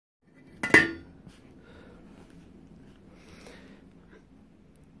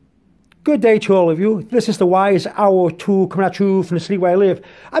Good day to all of you. This is the Wise Hour 2 coming at you from the city where I live.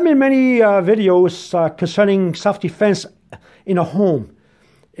 I made many videos concerning self-defense in a home.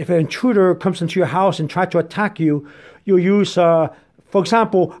 If an intruder comes into your house and tries to attack you, you'll use, for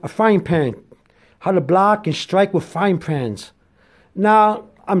example, a frying pan. How to block and strike with frying pans. Now,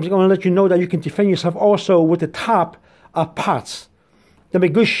 I'm going to let you know that you can defend yourself also with the top of pots. They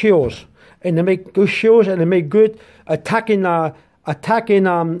make good shields. And they make good shields and they make good attacking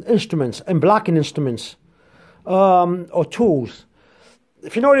instruments and blocking instruments or tools.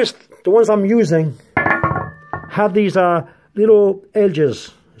 If you notice, the ones I'm using have these little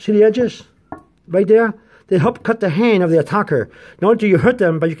edges. See the edges right there? They help cut the hand of the attacker. Not only do you hurt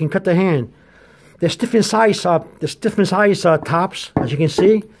them, but you can cut the hand. They're stiff size tops, as you can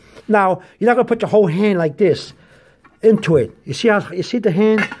see. Now, you're not going to put your whole hand like this into it. You see the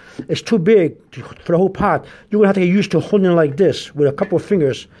hand? It's too big for the whole pot. You're going to have to get used to holding it like this with a couple of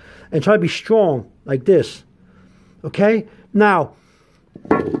fingers and try to be strong like this. Okay? Now,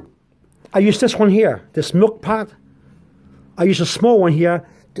 I use this one here, this milk pot. I use a small one here,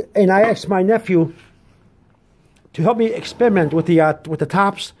 and I asked my nephew to help me experiment with the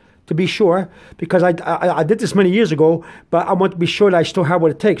tops to be sure, because I did this many years ago, but I want to be sure that I still have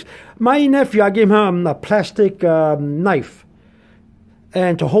what it takes. My nephew, I gave him a plastic knife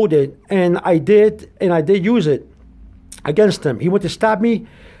and to hold it, and I did use it against him. He went to stab me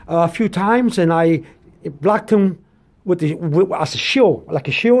a few times, and I blocked him with a shield, like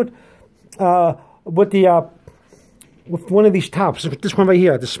a shield, with one of these tops, this one right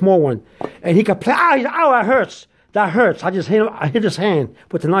here, the small one, and he could play. Ow, that hurts. That hurts. I hit his hand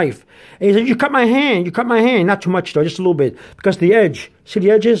with the knife. And he said, "You cut my hand. You cut my hand." Not too much though, just a little bit, because the edge. See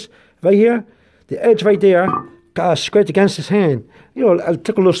the edges right here? The edge right there scraped against his hand. You know, I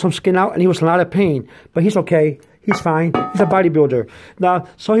took some skin out, and he was in a lot of pain. But he's okay. He's fine. He's a bodybuilder. Now,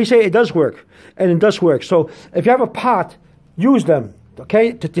 so he said it does work, and it does work. So if you have a pot, use them,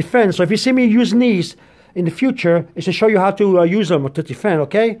 okay, to defend. So if you see me using these in the future, it's to show you how to use them to defend,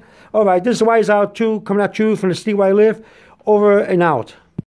 okay? All right, this is Wise Hour 2 coming at you from the city where I live. Over and out.